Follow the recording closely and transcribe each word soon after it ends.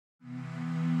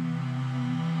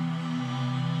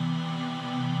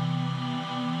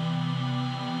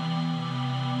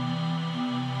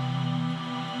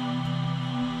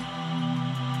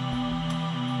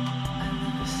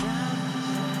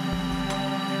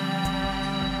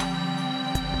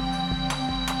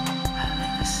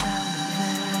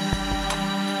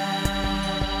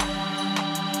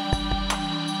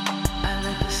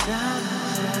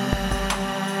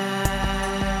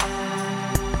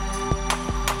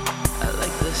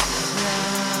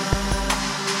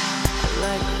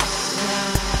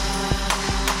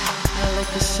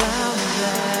the sound of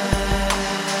that.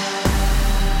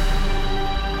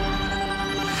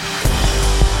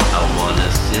 I want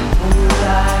a simple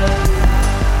life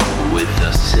with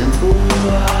a simple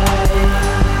wife.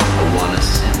 I want a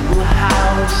simple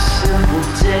house, simple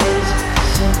days,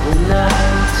 simple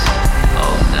nights.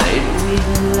 All night we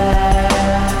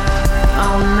laugh,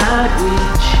 all night we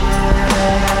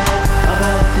chat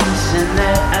about this and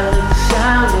that. I like the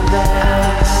sound of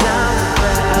that, the sound of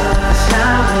that, the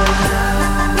sound of that.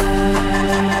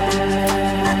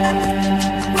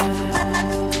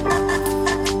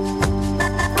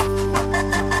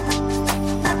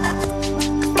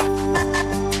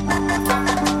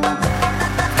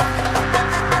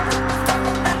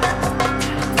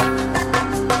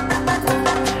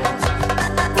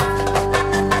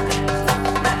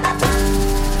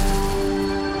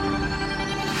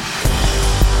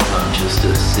 Just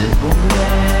a simple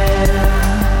man.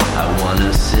 I want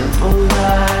a simple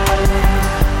life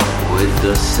with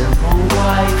a simple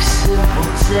wife, simple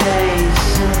days,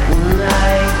 simple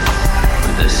nights,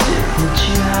 with a simple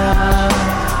job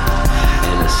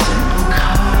and a simple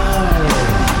car.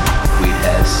 We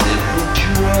have simple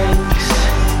drinks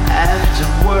after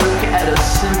work at a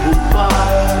simple bar.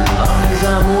 As long as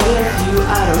I'm with you,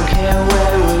 I don't care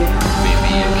where we are.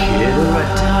 Maybe a kid or a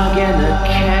dog and a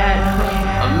cat.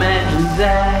 Imagine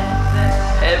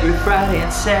that every Friday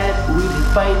and Saturday we'd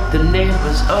invite the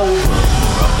neighbors over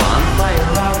for a bonfire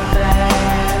out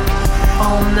back.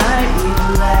 All night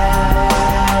we'd laugh.